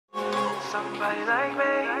somebody like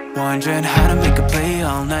me. Wondering how to make a play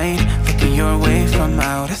all night, looking your way from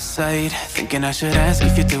out of sight, thinking I should ask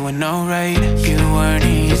if you're doing alright. You weren't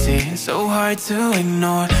easy, so hard to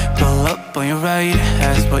ignore. Pull up on your right,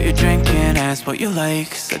 ask what you're drinking, ask what you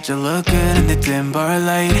like. Said you look good in the dim bar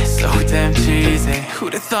light, so damn cheesy.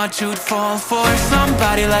 Who'd have thought you'd fall for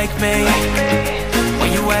somebody like me?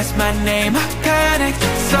 When you asked my name, I panicked,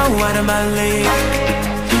 so out of my league.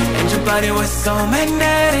 And your body was so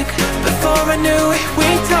magnetic. Before I knew it, we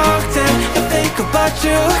talked, and I think about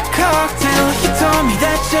you a cocktail. You told me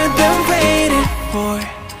that you'd been waiting for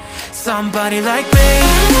somebody like me.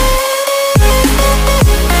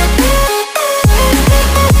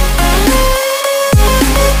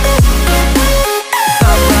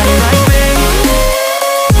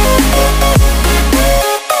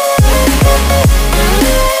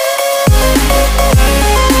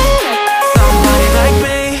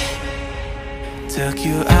 Took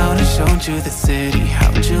you out and showed you the city.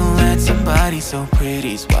 How'd you let somebody so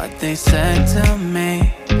pretty's what they said to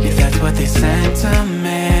me? Yeah, that's what they said to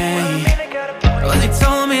me. Well, they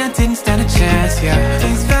told me I didn't stand a chance, yeah.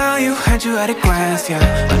 Face value, had you at a glance,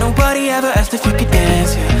 yeah. But nobody ever asked if you could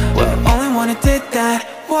dance, yeah. Well, only one who did that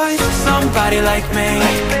was somebody like me.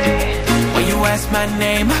 When you asked my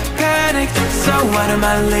name, I panicked, so out of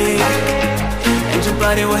my league. And your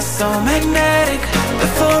body was so magnetic.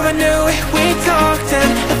 Before I knew it, we talked,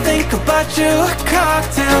 and I think about you a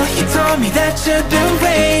cocktail. You told me that you've been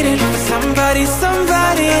waiting for somebody,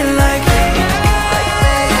 somebody like me.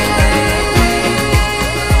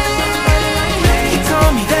 You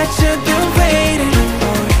told me that you've been waiting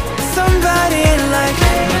for somebody like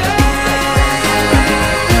me.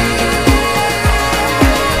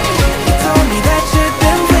 You told me that you've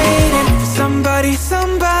been waiting for somebody,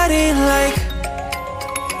 somebody like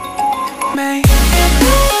me.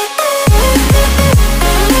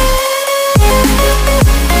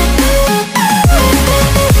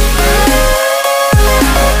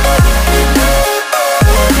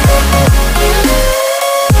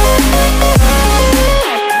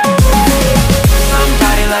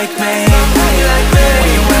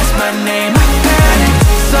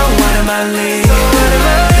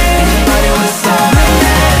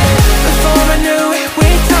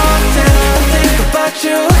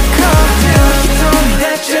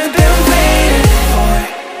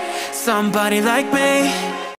 Somebody like me.